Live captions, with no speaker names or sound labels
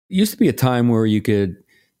used to be a time where you could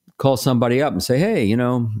call somebody up and say, hey,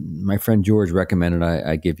 my friend George recommended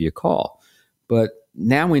I give you a call. But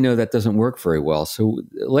now we know that doesn't work very well. So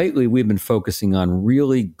lately we've been focusing on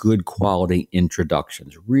really good quality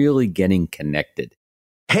introductions, really getting connected.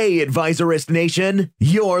 Hey, Advisorist Nation,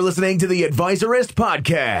 you're listening to the Advisorist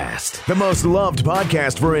Podcast, the most loved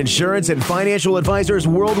podcast for insurance and financial advisors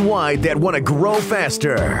worldwide that want to grow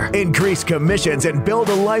faster, increase commissions, and build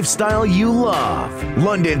a lifestyle you love.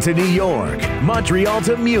 London to New York, Montreal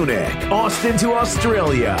to Munich, Austin to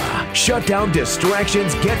Australia. Shut down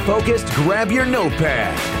distractions, get focused, grab your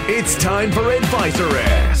notepad. It's time for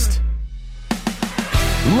Advisorist.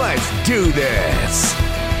 Let's do this.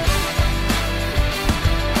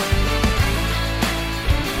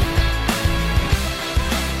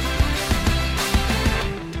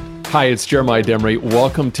 Hi, it's Jeremiah Demery.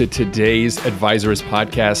 Welcome to today's Advisorist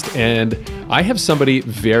Podcast. And I have somebody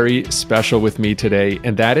very special with me today,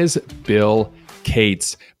 and that is Bill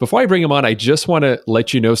Cates. Before I bring him on, I just want to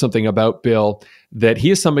let you know something about Bill, that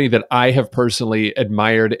he is somebody that I have personally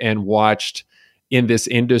admired and watched in this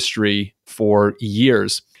industry for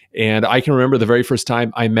years. And I can remember the very first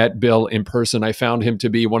time I met Bill in person. I found him to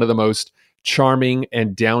be one of the most charming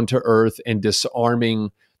and down-to-earth and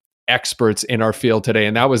disarming experts in our field today.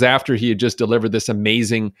 And that was after he had just delivered this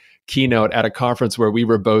amazing keynote at a conference where we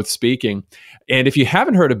were both speaking. And if you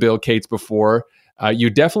haven't heard of Bill Cates before, you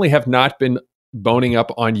definitely have not been boning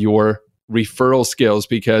up on your referral skills,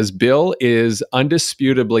 because Bill is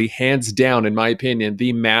undisputably, hands down, in my opinion,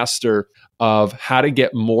 the master of how to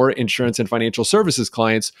get more insurance and financial services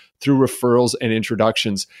clients through referrals and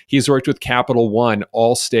introductions. He's worked with Capital One,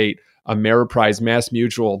 Allstate, Ameriprise,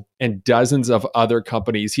 MassMutual, and dozens of other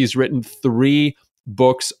companies. He's written 3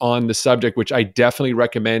 books on the subject, which I definitely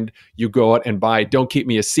recommend you go out and buy. Don't Keep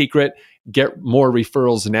Me a Secret, Get More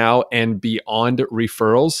Referrals Now, and Beyond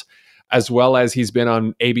Referrals, as well as he's been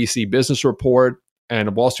on ABC Business Report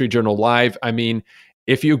and Wall Street Journal Live. I mean,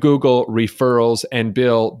 if you Google referrals and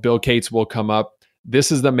Bill Cates will come up.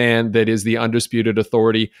 This is the man that is the undisputed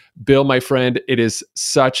authority. Bill, my friend, it is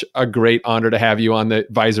such a great honor to have you on the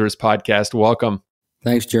Advisorist Podcast. Welcome.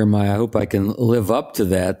 Thanks, Jeremiah. I hope I can live up to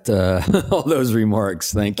that, all those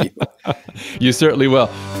remarks. Thank you. You certainly will.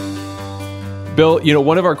 Bill,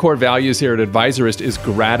 one of our core values here at Advisorist is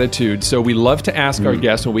gratitude. So we love to ask our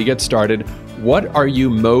guests when we get started, what are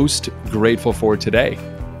you most grateful for today?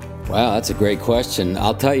 Wow, that's a great question.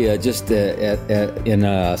 I'll tell you, just in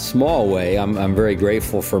a small way, I'm very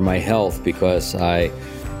grateful for my health, because I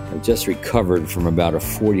just recovered from about a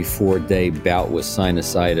 44-day bout with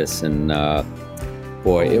sinusitis, and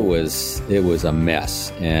boy, it was a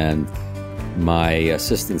mess. And my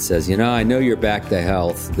assistant says, I know you're back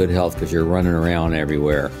to good health, because you're running around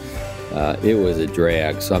everywhere. It was a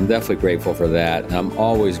drag, so I'm definitely grateful for that. And I'm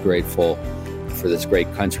always grateful for this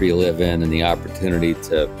great country you live in and the opportunity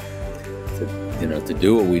to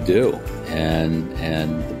do what we do, and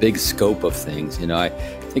the big scope of things. I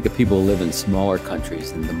think of people who live in smaller countries,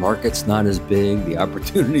 and the market's not as big, the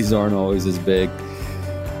opportunities aren't always as big.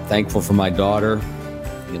 Thankful for my daughter,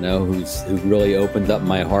 who really opened up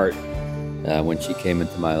my heart when she came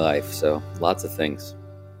into my life. So lots of things.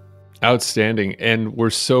 Outstanding. And we're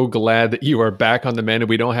so glad that you are back on the mend and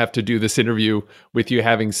we don't have to do this interview with you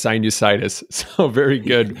having sinusitis. So very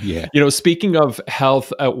good. Yeah. Speaking of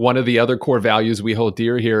health, one of the other core values we hold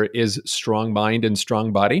dear here is strong mind and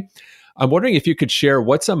strong body. I'm wondering if you could share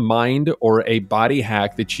what's a mind or a body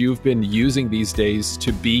hack that you've been using these days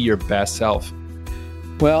to be your best self.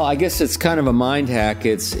 Well, I guess it's kind of a mind hack.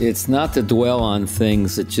 It's not to dwell on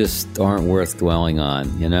things that just aren't worth dwelling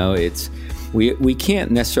on. We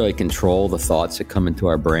can't necessarily control the thoughts that come into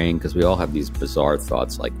our brain, because we all have these bizarre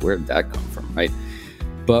thoughts like, where did that come from, right?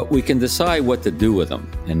 But we can decide what to do with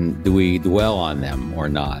them, and do we dwell on them or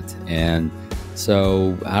not? And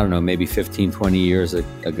so, I don't know, maybe 15, 20 years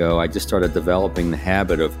ago, I just started developing the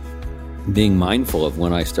habit of being mindful of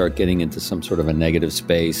when I start getting into some sort of a negative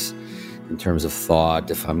space in terms of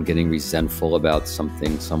thought, if I'm getting resentful about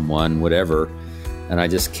something, someone, whatever, and I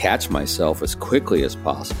just catch myself as quickly as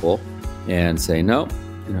possible and say, no,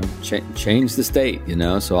 change the state,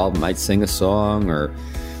 so I might sing a song or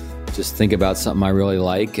just think about something I really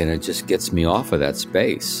like, and it just gets me off of that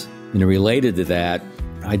space. Related to that,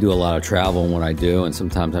 I do a lot of travel in what I do, and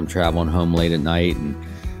sometimes I'm traveling home late at night and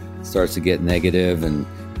it starts to get negative and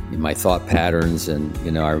my thought patterns. And,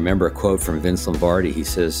 I remember a quote from Vince Lombardi. He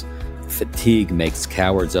says, fatigue makes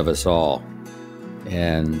cowards of us all.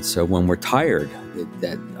 And so when we're tired,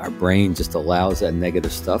 that our brain just allows that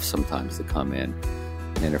negative stuff sometimes to come in.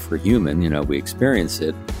 And if we're human, we experience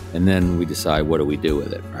it, and then we decide, what do we do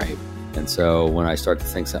with it, right? And so when I start to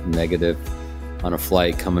think something negative on a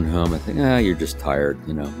flight coming home, I think, you're just tired,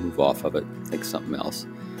 move off of it, think something else.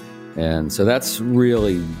 And so that's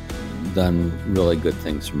really done really good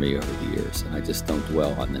things for me over the years. And I just don't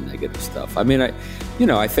dwell on the negative stuff. I mean,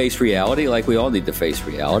 I face reality like we all need to face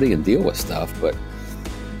reality and deal with stuff, but,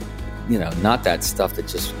 not that stuff that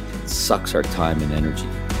just sucks our time and energy.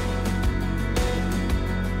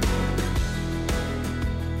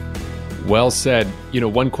 Well said.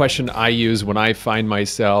 One question I use when I find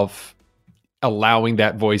myself allowing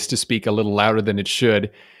that voice to speak a little louder than it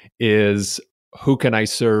should is, who can I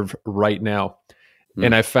serve right now?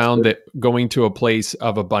 And I found that going to a place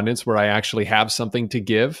of abundance where I actually have something to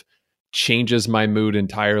give changes my mood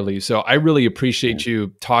entirely. So I really appreciate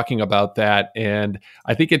you talking about that. And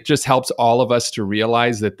I think it just helps all of us to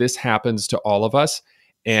realize that this happens to all of us.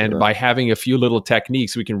 And by having a few little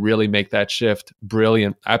techniques, we can really make that shift.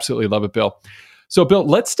 Brilliant. Absolutely love it, Bill. So Bill,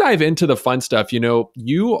 let's dive into the fun stuff.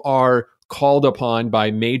 You are called upon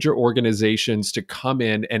by major organizations to come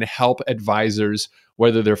in and help advisors,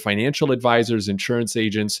 whether they're financial advisors, insurance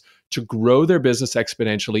agents, to grow their business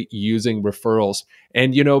exponentially using referrals.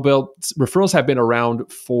 And Bill, referrals have been around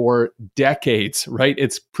for decades, right?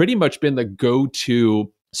 It's pretty much been the go-to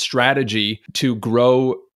strategy to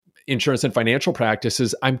grow insurance and financial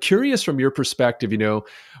practices. I'm curious from your perspective,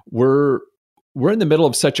 we're in the middle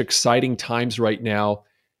of such exciting times right now,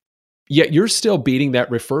 yet you're still beating that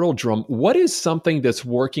referral drum. What is something that's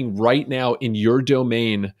working right now in your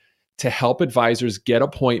domain to help advisors get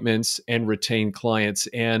appointments and retain clients?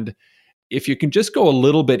 And if you can just go a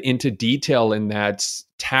little bit into detail in that,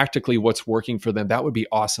 tactically what's working for them, that would be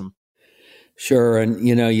awesome. Sure. And,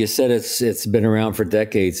 you said it's been around for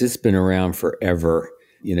decades. It's been around forever.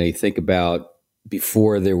 You think about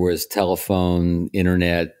before there was telephone,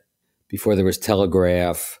 internet, before there was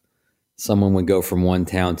telegraph, someone would go from one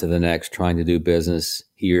town to the next trying to do business.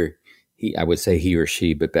 I would say he or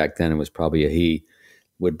she, but back then it was probably a he,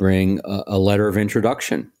 would bring a letter of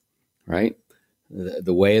introduction, right?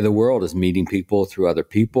 The way of the world is meeting people through other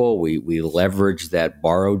people. We leverage that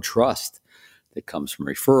borrowed trust that comes from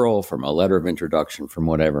referral, from a letter of introduction, from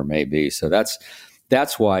whatever it may be. So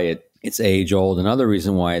that's why it's age old. Another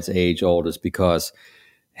reason why it's age old is because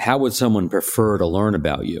how would someone prefer to learn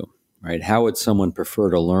about you, right? How would someone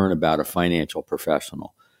prefer to learn about a financial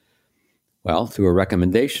professional? Well, through a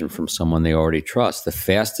recommendation from someone they already trust. The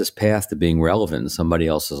fastest path to being relevant in somebody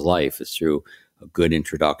else's life is through a good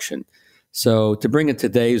introduction. So to bring it to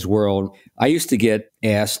today's world, I used to get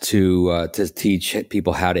asked to teach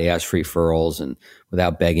people how to ask for referrals and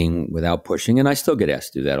without begging, without pushing, and I still get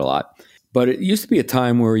asked to do that a lot. But it used to be a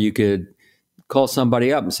time where you could call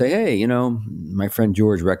somebody up and say, hey, my friend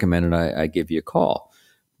George recommended I give you a call.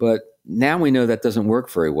 But now we know that doesn't work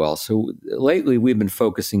very well. So lately we've been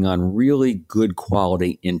focusing on really good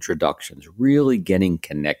quality introductions, really getting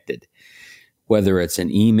connected, whether it's an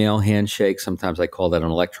email handshake, sometimes I call that an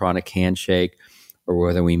electronic handshake, or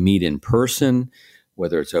whether we meet in person,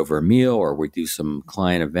 whether it's over a meal or we do some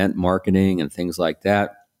client event marketing and things like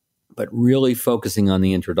that, but really focusing on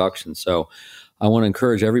the introduction. So I want to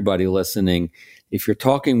encourage everybody listening, if you're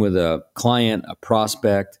talking with a client, a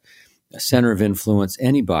prospect, a center of influence,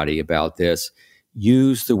 anybody about this,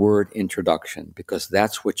 use the word introduction because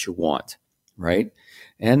that's what you want, right?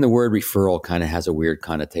 And the word referral kind of has a weird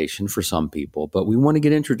connotation for some people, but we want to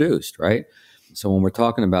get introduced, right? So when we're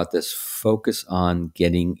talking about this, focus on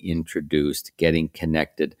getting introduced, getting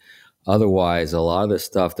connected. Otherwise, a lot of the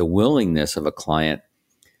stuff, the willingness of a client,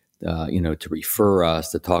 to refer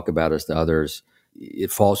us, to talk about us to others,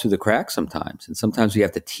 it falls through the cracks sometimes. And sometimes we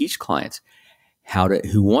have to teach clients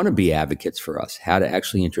who want to be advocates for us, how to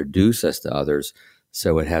actually introduce us to others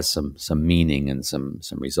so it has some meaning and some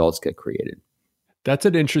results get created. That's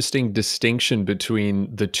an interesting distinction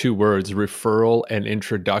between the two words, referral and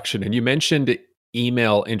introduction. And you mentioned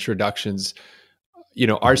email introductions.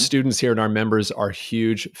 Our students here and our members are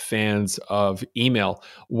huge fans of email.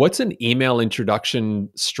 What's an email introduction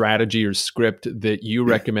strategy or script that you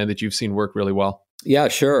recommend that you've seen work really well? Yeah,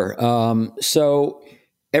 sure. So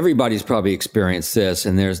everybody's probably experienced this,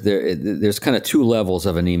 and there's kind of two levels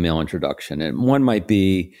of an email introduction. And one might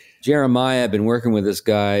be, Jeremiah, I've been working with this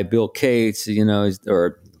guy, Bill Cates,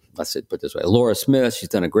 or let's put it this way, Laura Smith, she's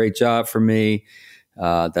done a great job for me,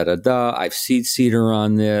 I've seed her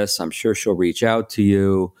on this. I'm sure she'll reach out to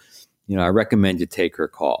you. I recommend you take her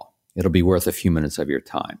call. It'll be worth a few minutes of your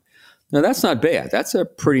time. Now, that's not bad. That's a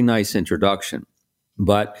pretty nice introduction.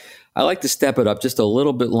 But I like to step it up just a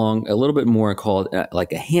little bit more and call it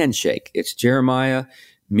like a handshake. It's Jeremiah,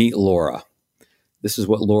 meet Laura. This is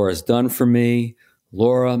what Laura's done for me.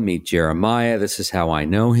 Laura, meet Jeremiah. This is how I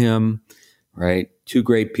know him, right? Two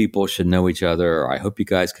great people should know each other. I hope you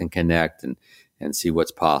guys can connect and see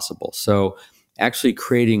what's possible. So actually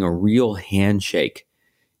creating a real handshake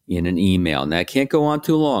in an email. Now, it can't go on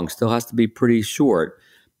too long, still has to be pretty short,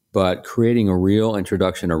 but creating a real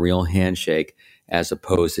introduction, a real handshake, as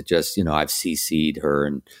opposed to just, I've CC'd her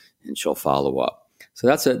and she'll follow up. So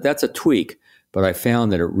that's a tweak, but I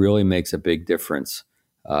found that it really makes a big difference.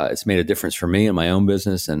 It's made a difference for me in my own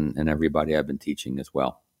business and everybody I've been teaching as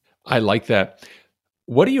well. I like that.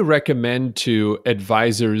 What do you recommend to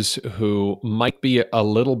advisors who might be a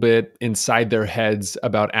little bit inside their heads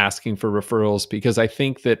about asking for referrals? Because I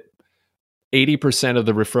think that 80% of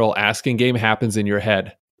the referral asking game happens in your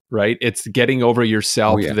head, right? It's getting over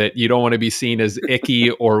yourself that you don't want to be seen as icky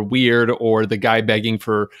or weird or the guy begging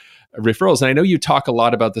for referrals. And I know you talk a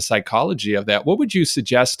lot about the psychology of that. What would you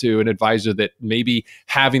suggest to an advisor that may be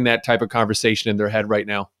having that type of conversation in their head right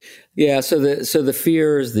now? Yeah. So the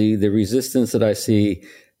fears, the resistance that I see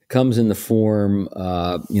comes in the form,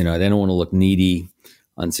 they don't want to look needy,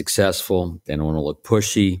 unsuccessful. They don't want to look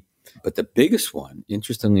pushy. But the biggest one,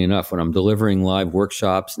 interestingly enough, when I'm delivering live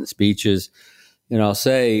workshops and speeches, I'll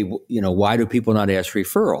say, why do people not ask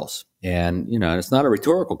referrals? And, it's not a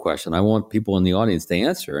rhetorical question. I want people in the audience to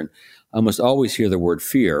answer. And I almost always hear the word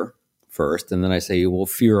fear first. And then I say, well,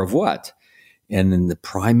 fear of what? And then the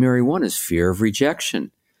primary one is fear of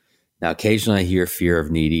rejection. Now, occasionally I hear fear of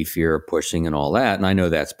needy, fear of pushing and all that. And I know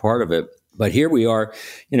that's part of it. But here we are,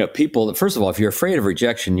 people, first of all, if you're afraid of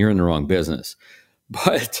rejection, you're in the wrong business.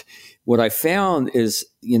 But what I found is,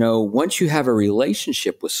 once you have a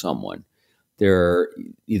relationship with someone, they're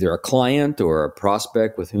either a client or a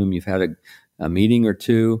prospect with whom you've had a meeting or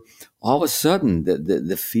two, all of a sudden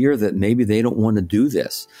the fear that maybe they don't want to do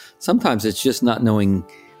this. Sometimes it's just not knowing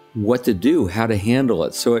what to do, how to handle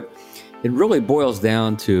it. So it really boils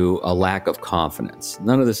down to a lack of confidence.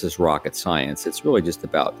 None of this is rocket science. It's really just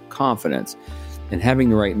about confidence. And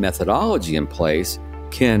having the right methodology in place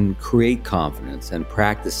can create confidence, and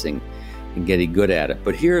practicing and getting good at it.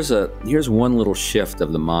 But here's one little shift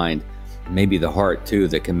of the mind, maybe the heart too,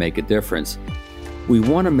 that can make a difference. We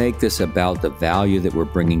want to make this about the value that we're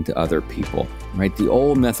bringing to other people, right? The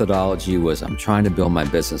old methodology was, I'm trying to build my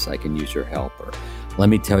business, I can use your help, or let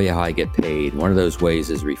me tell you how I get paid. One of those ways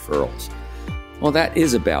is referrals. Well, that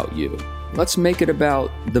is about you. Let's make it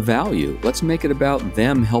about the value. Let's make it about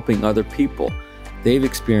them helping other people. They've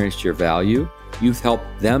experienced your value. You've helped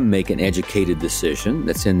them make an educated decision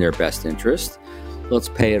that's in their best interest. Let's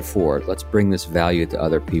pay it forward. Let's bring this value to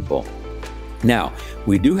other people. Now,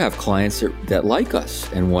 we do have clients that like us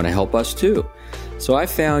and want to help us too. So I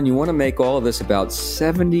found you want to make all of this about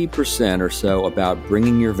 70% or so about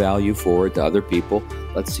bringing your value forward to other people.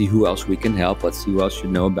 Let's see who else we can help. Let's see who else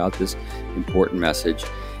should know about this important message.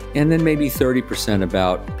 And then maybe 30%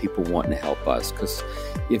 about people wanting to help us. Because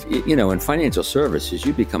if in financial services,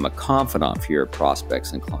 you become a confidant for your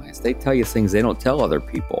prospects and clients. They tell you things they don't tell other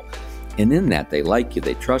people. And in that, they like you,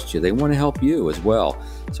 they trust you, they want to help you as well.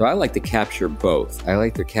 So I like to capture both. I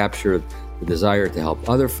like to capture the desire to help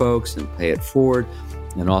other folks and pay it forward,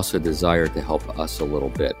 and also desire to help us a little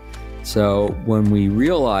bit. So when we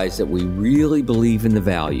realize that we really believe in the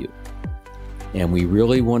value and we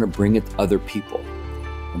really want to bring it to other people,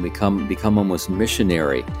 and become almost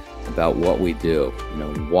missionary about what we do,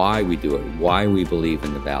 why we do it, why we believe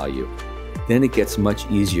in the value, then it gets much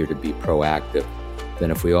easier to be proactive than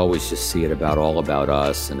if we always just see it all about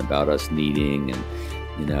us and about us needing,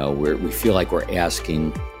 and we feel like we're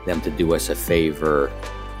asking them to do us a favor.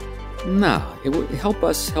 No, it would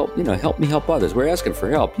help me help others. We're asking for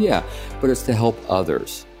help, yeah, but it's to help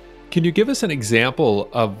others. Can you give us an example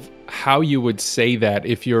of how you would say that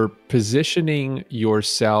if you're positioning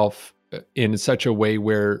yourself in such a way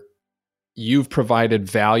where you've provided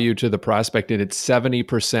value to the prospect and it's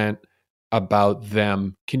 70% about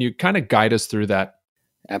them? Can you kind of guide us through that?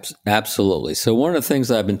 Absolutely. So one of the things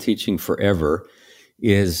I've been teaching forever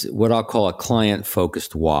is what I'll call a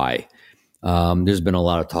client-focused why. There's been a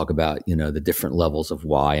lot of talk about, the different levels of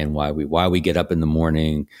why and why we get up in the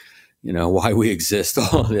morning, why we exist,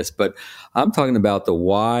 all of this. But I'm talking about the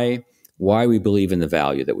why we believe in the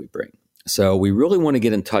value that we bring. So we really want to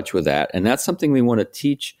get in touch with that. And that's something we want to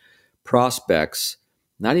teach prospects,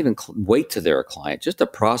 not even wait till they're a client, just a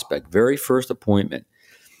prospect, very first appointment.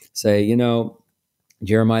 Say,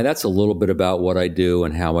 Jeremiah, that's a little bit about what I do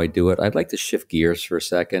and how I do it. I'd like to shift gears for a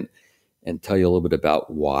second and tell you a little bit about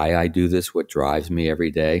why I do this, what drives me every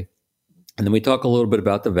day. And then we talk a little bit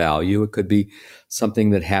about the value. It could be something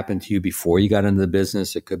that happened to you before you got into the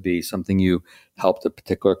business. It could be something you helped a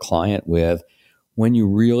particular client with. when you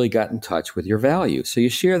really got in touch with your value. So you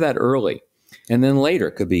share that early. And then later,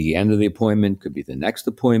 it could be the end of the appointment, could be the next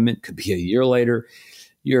appointment, could be a year later.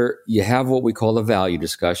 You have what we call a value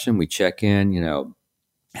discussion. We check in,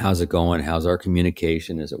 how's it going? How's our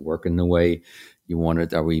communication? Is it working the way you want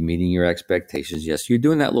it? Are we meeting your expectations? Yes, you're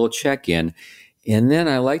doing that little check-in. And then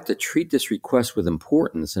I like to treat this request with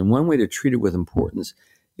importance. And one way to treat it with importance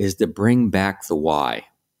is to bring back the why.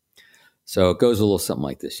 So it goes a little something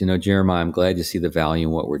like this. Jeremiah, I'm glad you see the value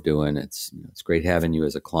in what we're doing. It's great having you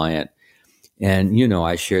as a client. And,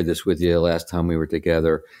 I shared this with you last time we were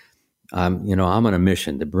together. I'm on a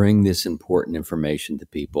mission to bring this important information to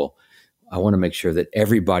people. I want to make sure that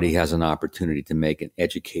everybody has an opportunity to make an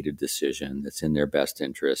educated decision that's in their best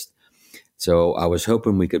interest. So I was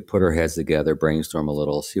hoping we could put our heads together, brainstorm a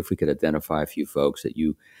little, see if we could identify a few folks that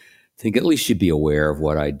you think at least should be aware of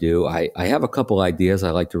what I do. I have a couple ideas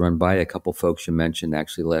I'd like to run by, a couple folks you mentioned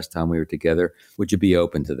actually last time we were together. Would you be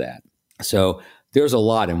open to that? So there's a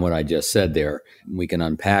lot in what I just said there. We can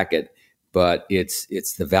unpack it, but it's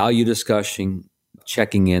the value discussion,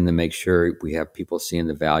 checking in to make sure we have people seeing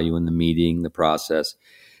the value in the meeting, the process.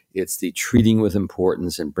 It's the treating with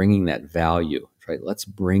importance and bringing that value, right? Let's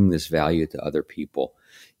bring this value to other people.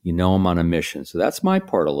 I'm on a mission. So that's my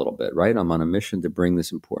part a little bit, right? I'm on a mission to bring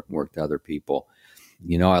this important work to other people.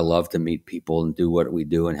 I love to meet people and do what we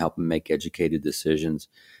do and help them make educated decisions.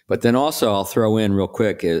 But then also I'll throw in real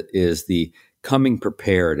quick is the coming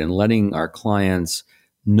prepared and letting our clients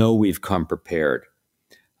know we've come prepared.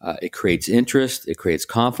 It creates interest, it creates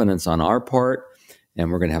confidence on our part,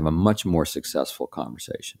 and we're going to have a much more successful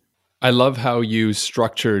conversation. I love how you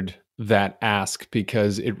structured that ask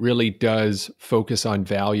because it really does focus on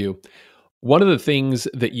value. One of the things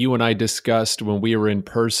that you and I discussed when we were in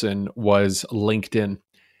person was LinkedIn.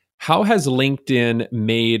 How has LinkedIn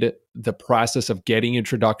made the process of getting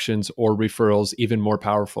introductions or referrals even more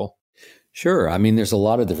powerful? Sure. I mean, there's a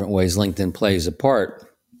lot of different ways LinkedIn plays a part.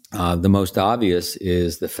 The most obvious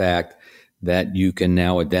is the fact that you can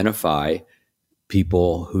now identify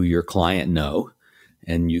people who your client know,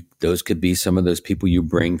 and those could be some of those people you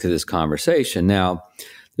bring to this conversation. Now,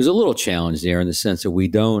 there's a little challenge there in the sense that we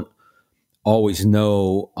don't always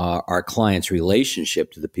know our client's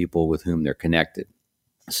relationship to the people with whom they're connected.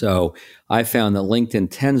 So I found that LinkedIn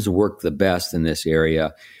tends to work the best in this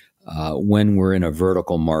area when we're in a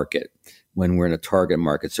vertical market, when we're in a target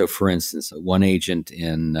market. So for instance, one agent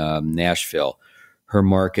in Nashville, her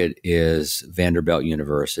market is Vanderbilt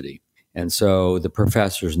University. And so the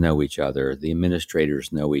professors know each other, the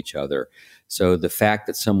administrators know each other. So the fact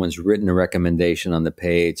that someone's written a recommendation on the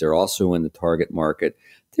page, they're also in the target market,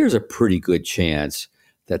 there's a pretty good chance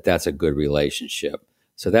that that's a good relationship.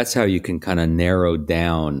 So that's how you can kind of narrow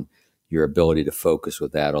down your ability to focus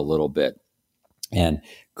with that a little bit. And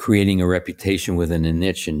creating a reputation within a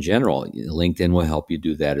niche in general, LinkedIn will help you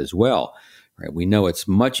do that as well. Right? We know it's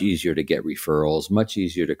much easier to get referrals, much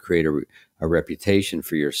easier to create a reputation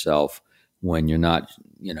for yourself when you're not,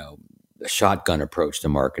 a shotgun approach to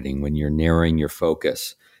marketing, when you're narrowing your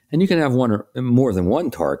focus. And you can have one or more than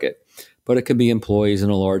one target, but it could be employees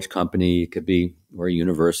in a large company, it could be or a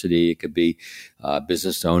university, it could be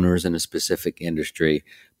business owners in a specific industry.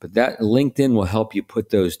 But that LinkedIn will help you put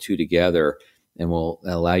those two together and will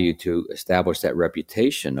allow you to establish that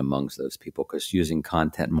reputation amongst those people, because using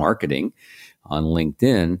content marketing on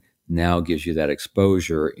LinkedIn now gives you that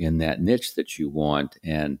exposure in that niche that you want.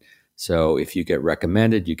 And so if you get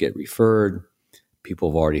recommended, you get referred, people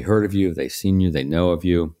have already heard of you, they've seen you, they know of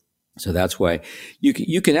you. So that's why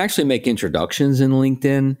you can actually make introductions in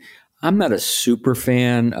LinkedIn. I'm not a super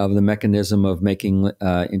fan of the mechanism of making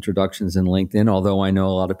introductions in LinkedIn, although I know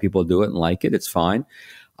a lot of people do it and like it. It's fine.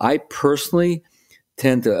 I personally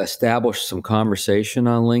tend to establish some conversation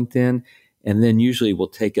on LinkedIn and then usually will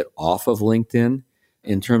take it off of LinkedIn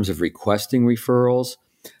in terms of requesting referrals.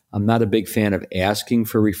 I'm not a big fan of asking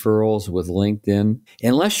for referrals with LinkedIn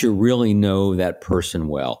unless you really know that person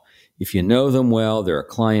well. If you know them well, they're a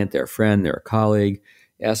client, they're a friend, they're a colleague,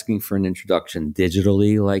 asking for an introduction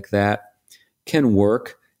digitally like that can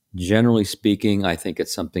work. Generally speaking, I think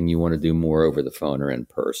it's something you want to do more over the phone or in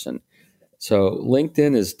person. So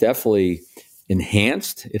LinkedIn is definitely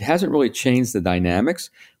enhanced. It hasn't really changed the dynamics.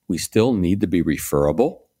 We still need to be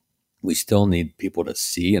referable. We still need people to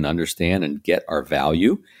see and understand and get our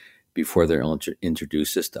value before they'll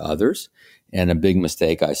introduce us to others. And a big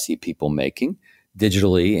mistake I see people making,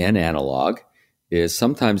 digitally and analog, is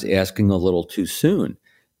sometimes asking a little too soon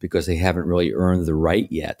because they haven't really earned the right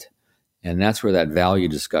yet. And that's where that value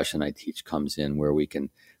discussion I teach comes in, where we can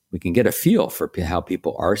get a feel for how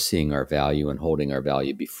people are seeing our value and holding our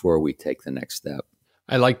value before we take the next step.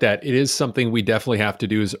 I like that. It is something we definitely have to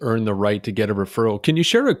do, is earn the right to get a referral. Can you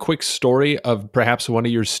share a quick story of perhaps one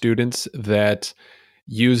of your students that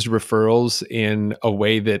used referrals in a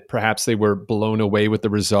way that perhaps they were blown away with the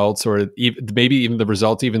results, or maybe even the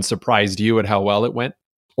results even surprised you at how well it went,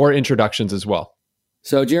 or introductions as well?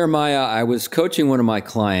 So Jeremiah, I was coaching one of my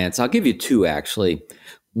clients. I'll give you two, actually.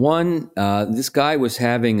 One, this guy was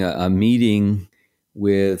having a meeting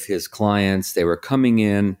with his clients. They were coming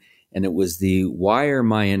in, and it was the why are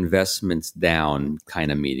my investments down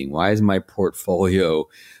kind of meeting. Why is my portfolio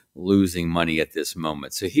losing money at this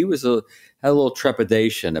moment? So he was had a little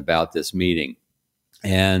trepidation about this meeting,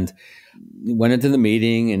 and went into the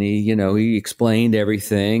meeting, and he explained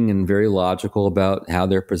everything and very logical about how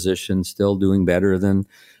their position's still doing better than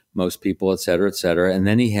most people, et cetera, et cetera. And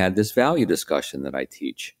then he had this value discussion that I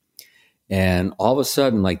teach. And all of a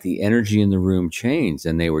sudden, like, the energy in the room changed,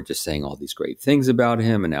 and they were just saying all these great things about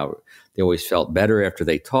him, and now they always felt better after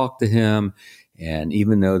they talked to him. And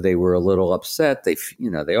even though they were a little upset,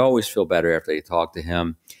 they always feel better after they talk to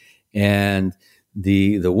him. And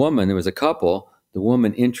the woman, there was a couple, the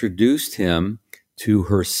woman introduced him to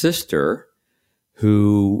her sister,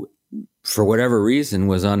 who, for whatever reason,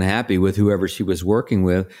 was unhappy with whoever she was working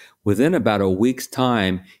with. Within about a week's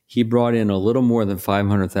time, he brought in a little more than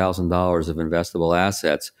 $500,000 of investable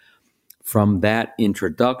assets from that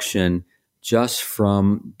introduction, just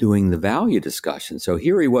from doing the value discussion. So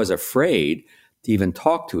here he was afraid to even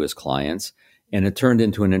talk to his clients, and it turned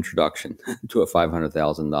into an introduction to a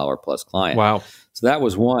 $500,000 plus client. Wow. So that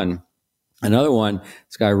was one. Another one,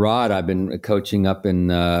 this guy Rod, I've been coaching up in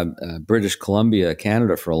British Columbia,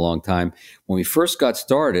 Canada, for a long time. When we first got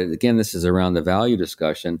started, again, this is around the value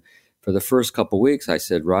discussion, for the first couple of weeks, I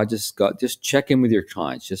said, Rod, just check in with your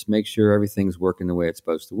clients. Just make sure everything's working the way it's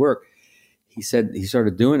supposed to work. He said he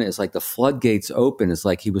started doing it. It's like the floodgates open. It's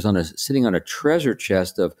like he was sitting on a treasure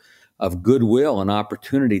chest of goodwill and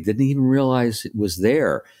opportunity. Didn't even realize it was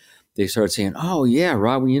there. They started saying, "Oh yeah,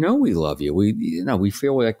 Rod, we love you. We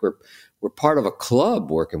feel like we're part of a club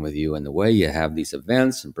working with you, and the way you have these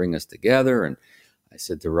events and bring us together." And I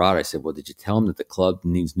said to Rod, well, did you tell him that the club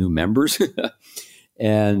needs new members?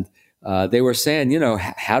 And they were saying,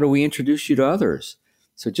 how do we introduce you to others?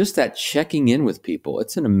 So just that checking in with people,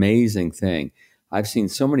 it's an amazing thing. I've seen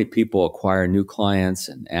so many people acquire new clients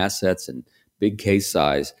and assets and big case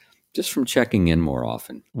size just from checking in more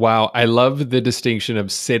often. Wow. I love the distinction of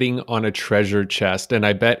sitting on a treasure chest. And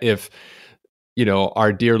I bet if,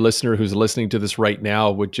 our dear listener who's listening to this right now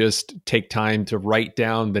would just take time to write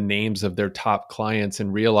down the names of their top clients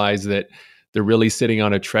and realize that they're really sitting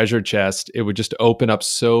on a treasure chest, it would just open up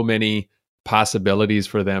so many possibilities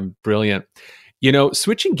for them. Brilliant.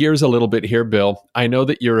 Switching gears a little bit here, Bill, I know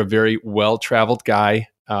that you're a very well-traveled guy,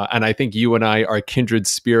 and I think you and I are kindred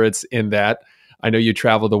spirits in that. I know you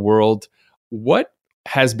travel the world. What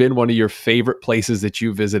has been one of your favorite places that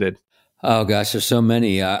you visited? Oh gosh, there's so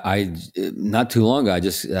many. I not too long ago,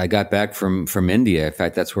 I got back from India. In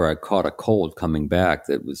fact, that's where I caught a cold coming back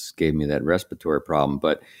that gave me that respiratory problem.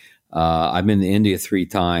 But I've been to India 3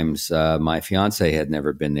 times. My fiance had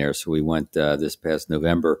never been there, so we went this past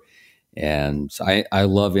November. And so I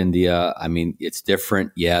love India. I mean, it's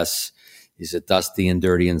different, yes. Is it dusty and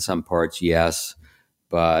dirty in some parts? Yes.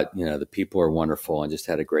 But the people are wonderful, and just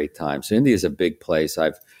had a great time. So India is a big place.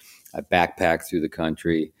 I backpacked through the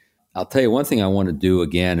country. I'll tell you one thing I want to do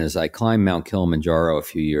again is I climbed Mount Kilimanjaro a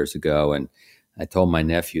few years ago, and I told my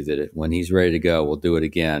nephew that when he's ready to go, we'll do it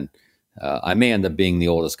again. I may end up being the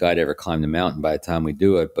oldest guy to ever climb the mountain by the time we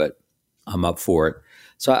do it, but I'm up for it.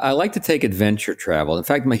 So I like to take adventure travel. In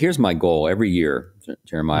fact, here's my goal every year,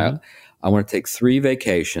 Jeremiah. Mm-hmm. I want to take 3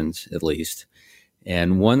 vacations at least,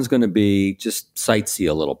 and one's going to be just sightsee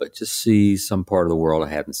a little bit, just see some part of the world I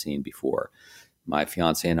haven't seen before. My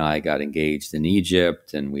fiance and I got engaged in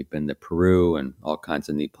Egypt, and we've been to Peru and all kinds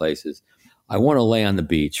of neat places. I want to lay on the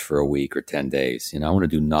beach for a week or 10 days. I want to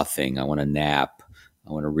do nothing. I want to nap.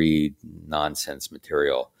 I want to read nonsense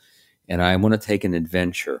material. And I want to take an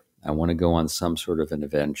adventure. I want to go on some sort of an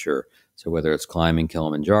adventure. So whether it's climbing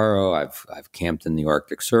Kilimanjaro, I've camped in the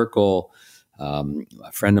Arctic Circle.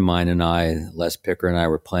 A friend of mine and I, Les Picker and I,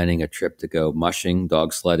 were planning a trip to go mushing,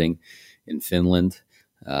 dog sledding in Finland.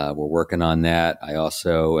 We're working on that. I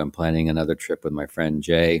also am planning another trip with my friend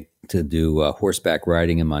Jay to do horseback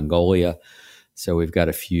riding in Mongolia. So we've got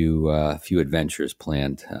a few adventures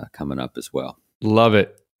planned coming up as well. Love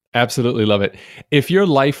it. Absolutely love it. If your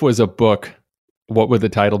life was a book, what would the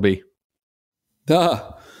title be?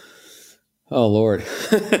 Oh Lord,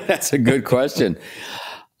 that's a good question.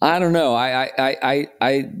 I don't know.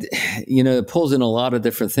 It pulls in a lot of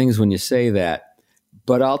different things when you say that.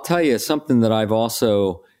 But I'll tell you something that I've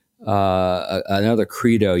also, another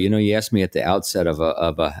credo, you asked me at the outset of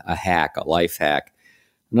a hack, a life hack.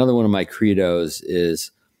 Another one of my credos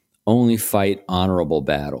is only fight honorable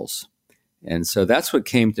battles. And so that's what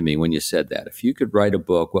came to me when you said that. If you could write a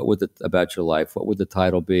book, about your life, what would the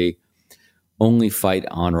title be? Only fight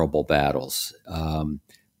honorable battles.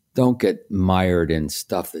 Don't get mired in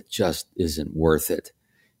stuff that just isn't worth it.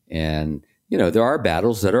 And, there are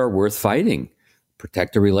battles that are worth fighting.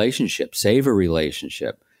 Protect a relationship, save a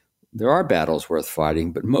relationship. There are battles worth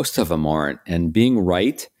fighting, but most of them aren't. And being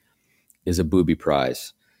right is a booby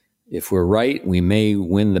prize. If we're right, we may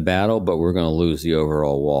win the battle, but we're going to lose the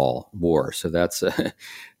overall war. So that's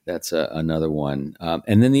another one.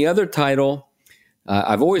 And then the other title,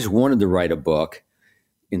 I've always wanted to write a book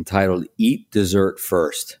entitled Eat Dessert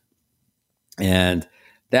First. And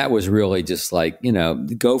that was really just like,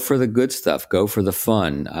 go for the good stuff, go for the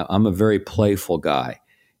fun. I'm a very playful guy.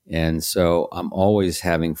 And so I'm always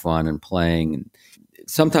having fun and playing. And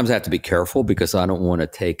sometimes I have to be careful because I don't want to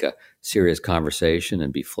take a serious conversation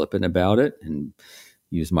and be flippant about it and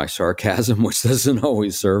use my sarcasm, which doesn't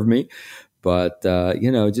always serve me. But,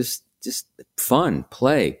 just fun,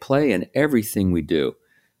 play in everything we do.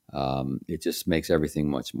 It just makes everything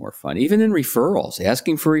much more fun. Even in referrals,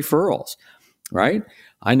 asking for referrals, right?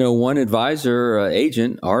 I know one advisor,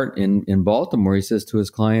 agent, Art, in Baltimore, he says to his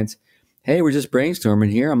clients, hey, we're just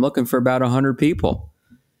brainstorming here. I'm looking for about 100 people.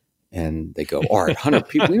 And they go, Art, 100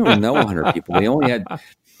 people? We don't even know 100 people. We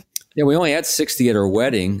only had 60 at our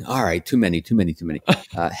wedding. All right, too many.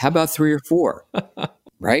 How about 3 or 4?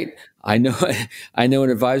 Right? I know an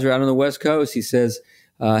advisor out on the West Coast. He says,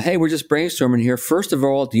 hey, we're just brainstorming here. First of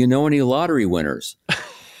all, do you know any lottery winners?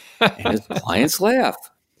 And his clients laugh,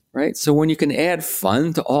 right? So when you can add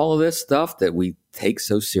fun to all of this stuff that we take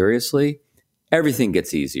so seriously, everything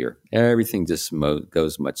gets easier. Everything just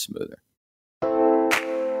goes much smoother.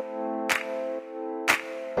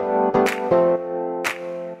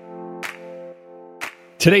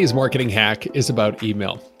 Today's marketing hack is about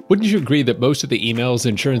email. Wouldn't you agree that most of the emails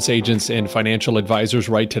insurance agents and financial advisors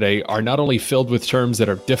write today are not only filled with terms that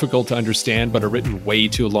are difficult to understand, but are written way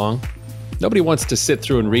too long? Nobody wants to sit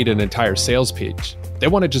through and read an entire sales page. They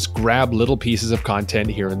want to just grab little pieces of content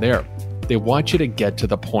here and there. They want you to get to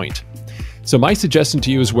the point. So my suggestion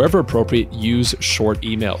to you is, wherever appropriate, use short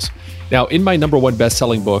emails. Now, in my #1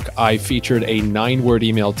 best-selling book, I featured a 9-word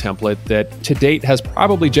email template that to date has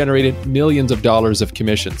probably generated millions of dollars of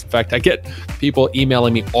commissions. In fact, I get people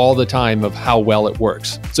emailing me all the time of how well it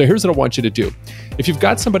works. So here's what I want you to do. If you've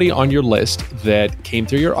got somebody on your list that came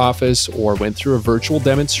through your office or went through a virtual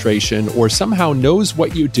demonstration or somehow knows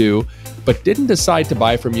what you do, but didn't decide to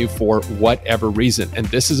buy from you for whatever reason, and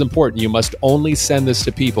this is important, you must only send this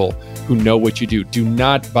to people who know what you do. Do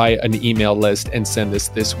not buy an email list and send this.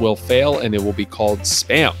 This will fail and it will be called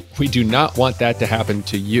spam. We do not want that to happen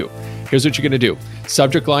to you. Here's what you're going to do.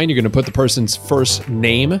 Subject line, you're going to put the person's first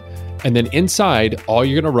name, and then inside, all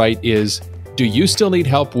you're going to write is, do you still need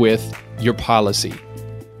help with your policy,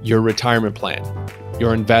 your retirement plan,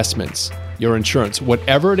 your investments, your insurance?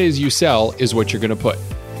 Whatever it is you sell is what you're going to put.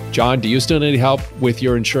 John, do you still need help with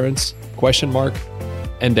your insurance? ?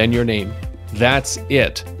 And then your name. That's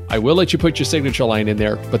it. I will let you put your signature line in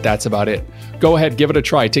there, but that's about it. Go ahead, give it a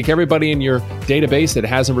try. Take everybody in your database that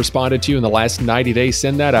hasn't responded to you in the last 90 days,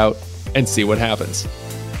 send that out, and see what happens.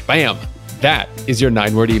 Bam! That is your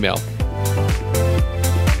 9-word email.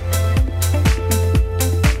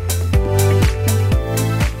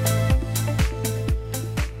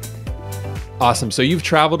 Awesome. So you've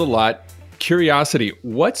traveled a lot. Curiosity,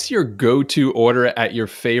 what's your go-to order at your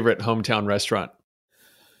favorite hometown restaurant?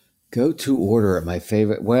 Go-to order at my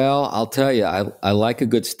favorite? Well, I'll tell you, I like a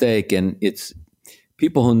good steak, and it's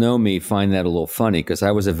people who know me find that a little funny because I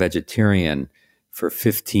was a vegetarian for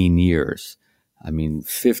 15 years.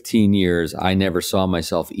 15 years, I never saw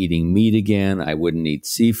myself eating meat again. I wouldn't eat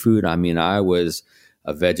seafood. I was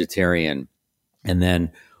a vegetarian. And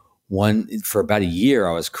then for about a year,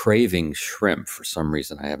 I was craving shrimp for some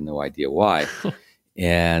reason. I have no idea why.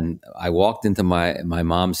 And I walked into my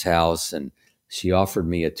mom's house, and she offered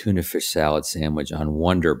me a tuna fish salad sandwich on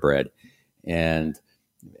Wonder Bread. And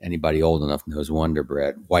anybody old enough knows Wonder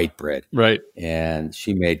Bread, white bread. Right. And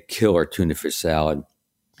she made killer tuna fish salad.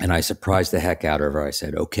 And I surprised the heck out of her. I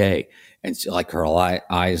said, okay. And she, her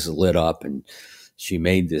eyes lit up, and she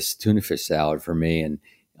made this tuna fish salad for me. And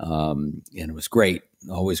it was great.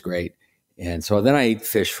 Always great. And so then I ate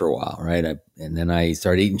fish for a while, right? And then I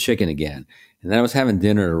started eating chicken again. And then I was having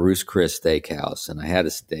dinner at a Ruth's Chris Steakhouse, and I had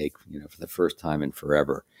a steak, for the first time in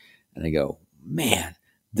forever. And I go, man,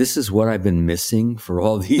 this is what I've been missing for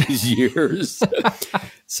all these years.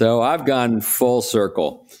 So I've gone full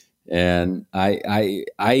circle, and I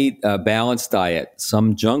eat a balanced diet,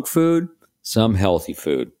 some junk food, some healthy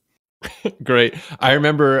food. Great. I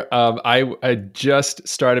remember I just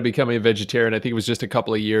started becoming a vegetarian. I think it was just a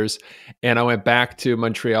couple of years. And I went back to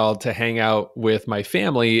Montreal to hang out with my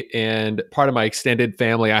family. And part of my extended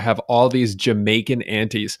family, I have all these Jamaican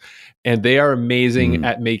aunties, and they are amazing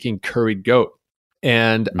at making curried goat.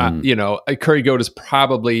 And, curried goat is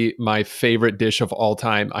probably my favorite dish of all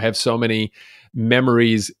time. I have so many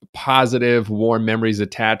memories, positive, warm memories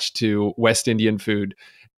attached to West Indian food.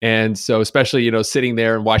 And so especially, sitting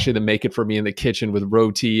there and watching them make it for me in the kitchen with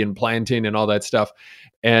roti and plantain and all that stuff.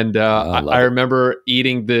 And I remember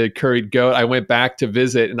eating the curried goat. I went back to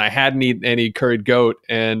visit and I hadn't eaten any curried goat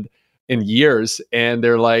in years. And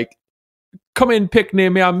they're like, come in, pick near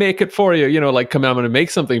me, I'll make it for you. Come in, I'm going to make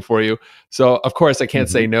something for you. So of course I can't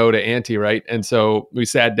say no to Auntie, right? And so we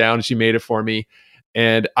sat down and she made it for me.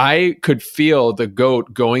 And I could feel the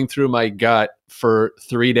goat going through my gut for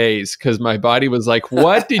 3 days because my body was like,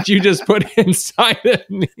 what did you just put inside of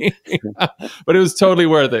me? But it was totally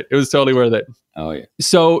worth it. It was totally worth it. Oh, yeah.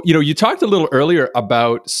 So, you talked a little earlier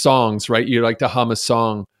about songs, right? You like to hum a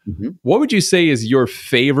song. Mm-hmm. What would you say is your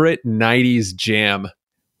favorite 90s jam?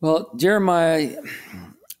 Well, Jeremiah,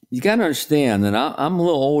 you got to understand that I'm a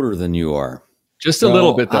little older than you are. Just a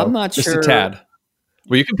little bit, though. I'm not just sure. A tad.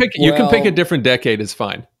 Well, you can pick a different decade. It's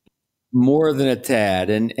fine. More than a tad,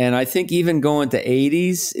 and I think even going to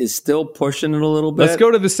 80s is still pushing it a little bit. Let's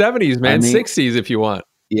go to the 70s, man. 60s if you want.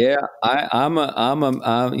 Yeah, I'm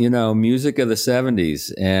music of the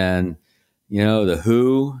 70s, and the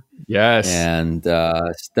Who, yes, and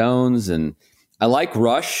Stones, and I like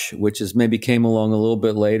Rush, which is maybe came along a little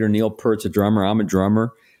bit later. Neil Peart's a drummer. I'm a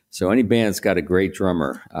drummer, so any band's got a great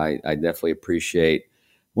drummer. I definitely appreciate.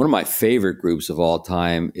 One of my favorite groups of all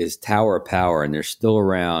time is Tower of Power, and they're still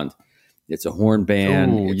around. It's a horn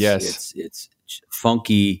band. Ooh, yes. It's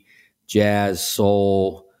funky, jazz,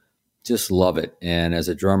 soul. Just love it. And as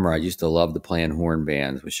a drummer, I used to love to play in horn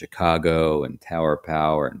bands with Chicago and Tower of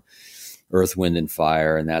Power and Earth, Wind, and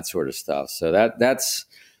Fire and that sort of stuff. So that's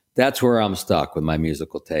where I'm stuck with my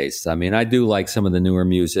musical tastes. I mean, I do like some of the newer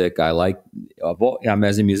music. I'm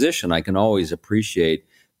as a musician, I can always appreciate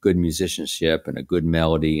good musicianship and a good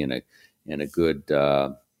melody and a good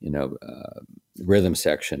rhythm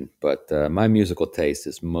section, but my musical taste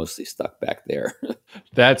is mostly stuck back there.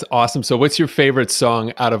 That's awesome. So what's your favorite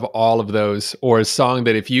song out of all of those, or a song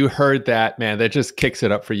that if you heard that, man, that just kicks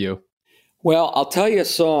it up for you? Well, I'll tell you a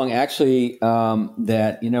song actually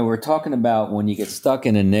that we're talking about when you get stuck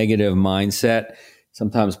in a negative mindset.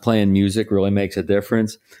 Sometimes playing music really makes a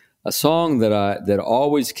difference. A song that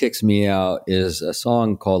always kicks me out is a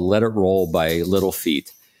song called "Let It Roll" by Little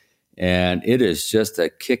Feat. And it is just a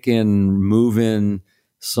kicking, moving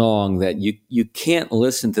song that you can't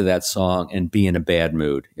listen to that song and be in a bad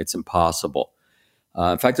mood. It's impossible.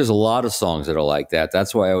 In fact, there's a lot of songs that are like that.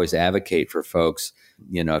 That's why I always advocate for folks,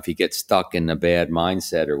 if you get stuck in a bad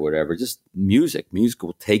mindset or whatever, just music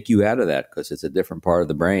will take you out of that because it's a different part of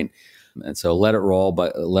the brain. And so Let It Roll by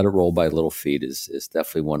Little Feat is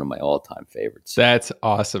definitely one of my all-time favorites. That's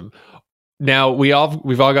awesome. Now, we've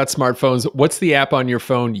all got smartphones. What's the app on your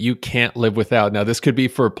phone you can't live without? Now, this could be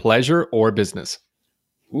for pleasure or business.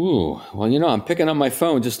 Ooh, well, I'm picking up my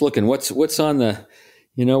phone, just looking. What's on the,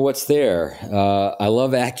 what's there? I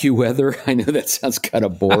love AccuWeather. I know that sounds kind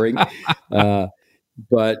of boring,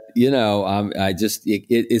 but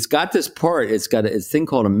it's got this part. It's got a thing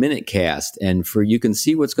called a minute cast, and you can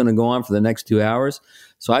see what's going to go on for the next 2 hours.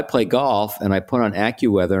 So I play golf and I put on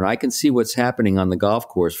AccuWeather and I can see what's happening on the golf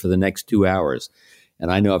course for the next 2 hours.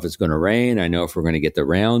 And I know if it's going to rain, I know if we're going to get the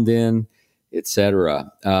round in,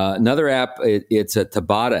 etc. Another app, it's a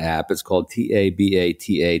Tabata app. It's called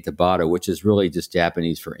Tabata, Tabata, which is really just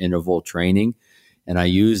Japanese for interval training. And I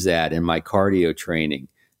use that in my cardio training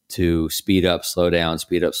to speed up, slow down,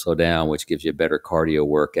 which gives you a better cardio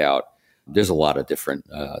workout. There's a lot of different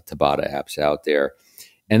Tabata apps out there.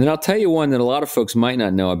 And then I'll tell you one that a lot of folks might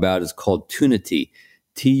not know about. Is called Tunity,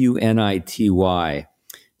 Tunity.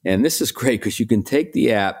 And this is great because you can take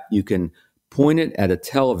the app, you can point it at a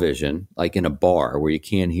television, like in a bar where you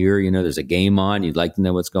can't hear, there's a game on, you'd like to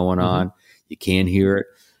know what's going on, you can't hear it.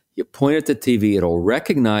 You point it at the TV, it'll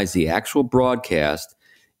recognize the actual broadcast,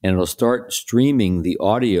 and it'll start streaming the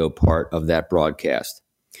audio part of that broadcast.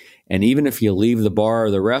 And even if you leave the bar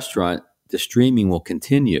or the restaurant, the streaming will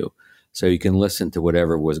continue. So you can listen to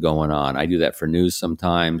whatever was going on. I do that for news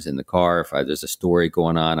sometimes in the car. If there's a story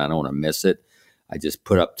going on, I don't want to miss it. I just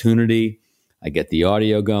put up Tunity. I get the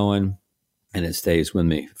audio going. and it stays with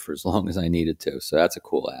me for as long as I need it to. So that's a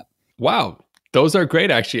cool app. Wow. Those are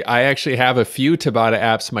great, actually. I actually have a few Tabata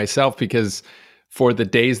apps myself because for the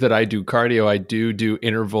days that I do cardio, I do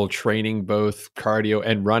interval training, both cardio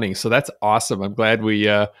and running. So that's awesome. I'm glad we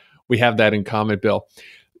have that in common, Bill.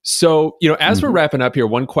 So, as we're wrapping up here,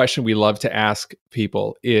 one question we love to ask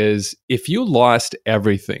people is, if you lost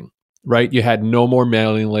everything, right? You had no more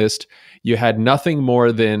mailing list, you had nothing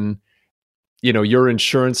more than, your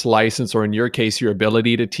insurance license, or in your case, your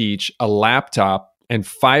ability to teach, a laptop, and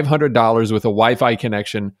 $500 with a Wi-Fi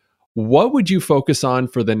connection, what would you focus on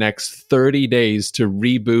for the next 30 days to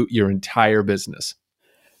reboot your entire business?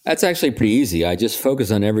 That's actually pretty easy. I just focus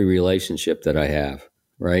on every relationship that I have.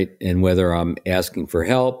 Right. And whether I'm asking for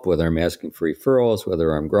help, whether I'm asking for referrals,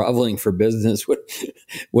 whether I'm groveling for business,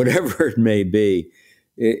 whatever it may be,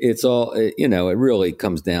 it's all, it really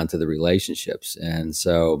comes down to the relationships. And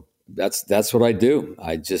so that's what I do.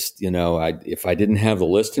 I just, if I didn't have the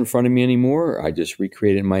list in front of me anymore, I just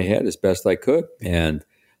recreate it in my head as best I could. And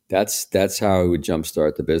that's how I would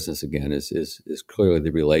jumpstart the business again, is clearly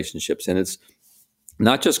the relationships. And it's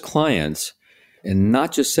not just clients and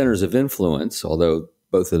not just centers of influence, although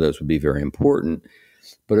both of those would be very important,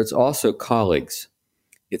 but it's also colleagues.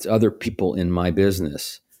 It's other people in my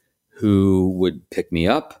business who would pick me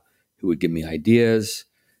up, who would give me ideas,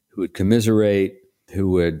 who would commiserate, who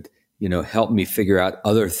would, help me figure out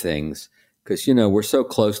other things. Because, we're so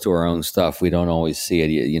close to our own stuff, we don't always see it.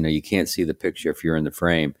 You can't see the picture if you're in the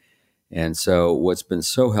frame. And so what's been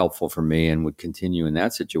so helpful for me and would continue in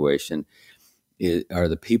that situation are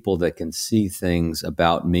the people that can see things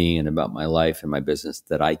about me and about my life and my business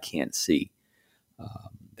that I can't see.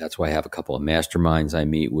 That's why I have a couple of masterminds I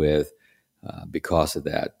meet with because of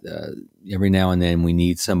that. Every now and then we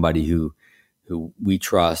need somebody who we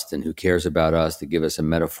trust and who cares about us to give us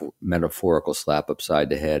a metaphorical slap upside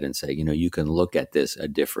the head and say, you can look at this a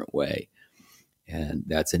different way. And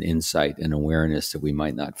that's an insight and awareness that we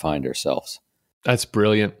might not find ourselves. That's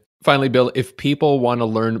brilliant. Finally, Bill, if people want to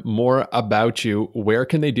learn more about you, where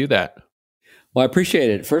can they do that? Well, I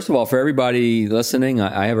appreciate it. First of all, for everybody listening,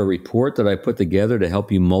 I have a report that I put together to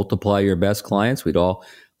help you multiply your best clients. We'd all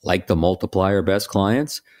like to multiply our best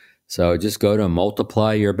clients. So just go to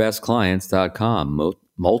multiplyourbestclients.com,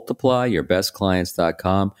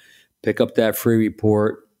 multiplyourbestclients.com. Pick up that free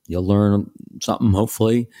report. You'll learn something,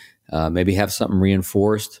 hopefully, maybe have something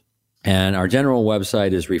reinforced. And our general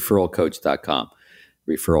website is referralcoach.com.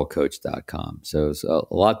 referralcoach.com. So there's a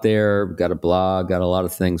lot there. We've got a blog, got a lot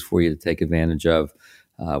of things for you to take advantage of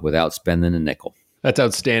without spending a nickel. That's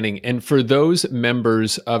outstanding. And for those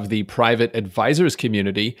members of the private advisors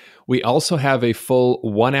community, we also have a full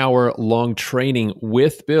 1 hour long training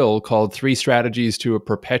with Bill called 3 Strategies to a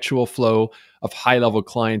Perpetual Flow of High-Level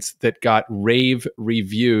Clients that got rave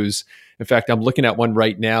reviews. In fact, I'm looking at one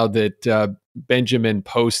right now that Benjamin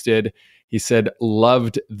posted. He said,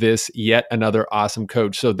 loved this, yet another awesome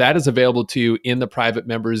coach. So that is available to you in the private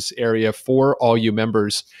members area for all you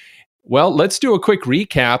members. Well, let's do a quick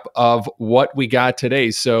recap of what we got today.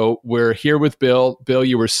 So we're here with Bill. Bill,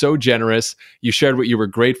 you were so generous. You shared what you were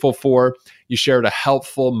grateful for. You shared a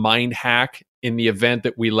helpful mind hack in the event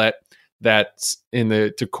that we let that,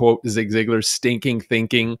 to quote Zig Ziglar, stinking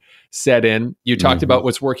thinking set in. You talked about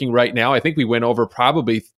what's working right now. I think we went over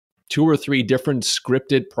probably 2 or 3 different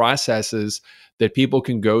scripted processes that people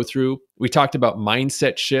can go through. We talked about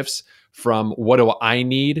mindset shifts from what do I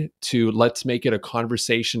need to let's make it a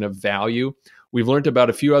conversation of value. We've learned about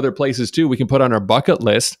a few other places too we can put on our bucket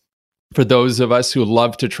list. For those of us who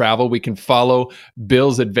love to travel, we can follow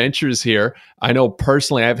Bill's adventures here. I know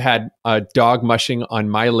personally, I've had dog mushing on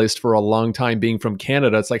my list for a long time being from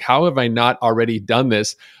Canada. It's like, how have I not already done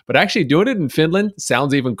this? But actually doing it in Finland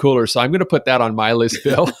sounds even cooler. So I'm going to put that on my list,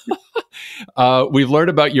 Bill. We've learned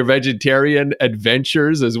about your vegetarian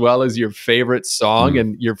adventures as well as your favorite song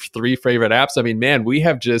and your 3 favorite apps. I mean, man, we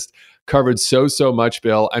have just covered so much,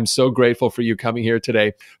 Bill. I'm so grateful for you coming here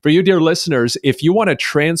today. For you, dear listeners, if you want a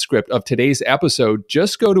transcript of today's episode,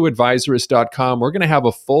 just go to advisorist.com. We're going to have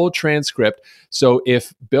a full transcript. So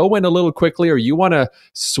if Bill went a little quickly or you want to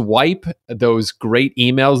swipe those great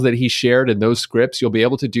emails that he shared and those scripts, you'll be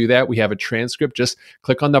able to do that. We have a transcript. Just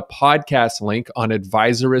click on the podcast link on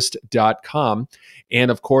advisorist.com.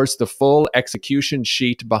 And of course, the full execution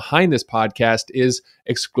sheet behind this podcast is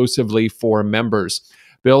exclusively for members.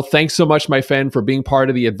 Bill, thanks so much, my friend, for being part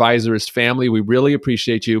of the Advisorist family. We really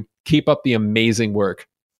appreciate you. Keep up the amazing work.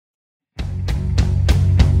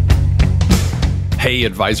 Hey,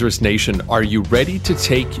 Advisorist Nation, are you ready to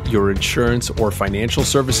take your insurance or financial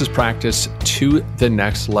services practice to the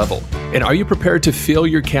next level? And are you prepared to fill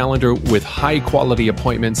your calendar with high-quality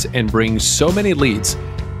appointments and bring so many leads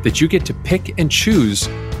that you get to pick and choose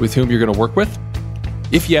with whom you're going to work with?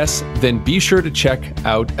 If yes, then be sure to check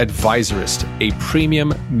out Advisorist, a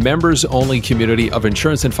premium, members-only community of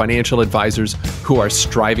insurance and financial advisors who are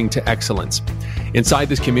striving to excellence. Inside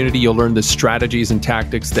this community, you'll learn the strategies and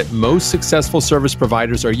tactics that most successful service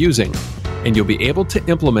providers are using, and you'll be able to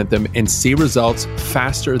implement them and see results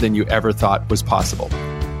faster than you ever thought was possible.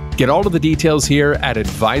 Get all of the details here at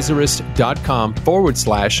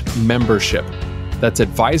advisorist.com/membership. That's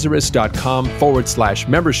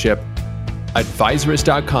advisorist.com/membership.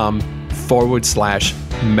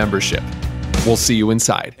 Advisorist.com/membership. We'll see you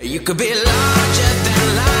inside. You could be larger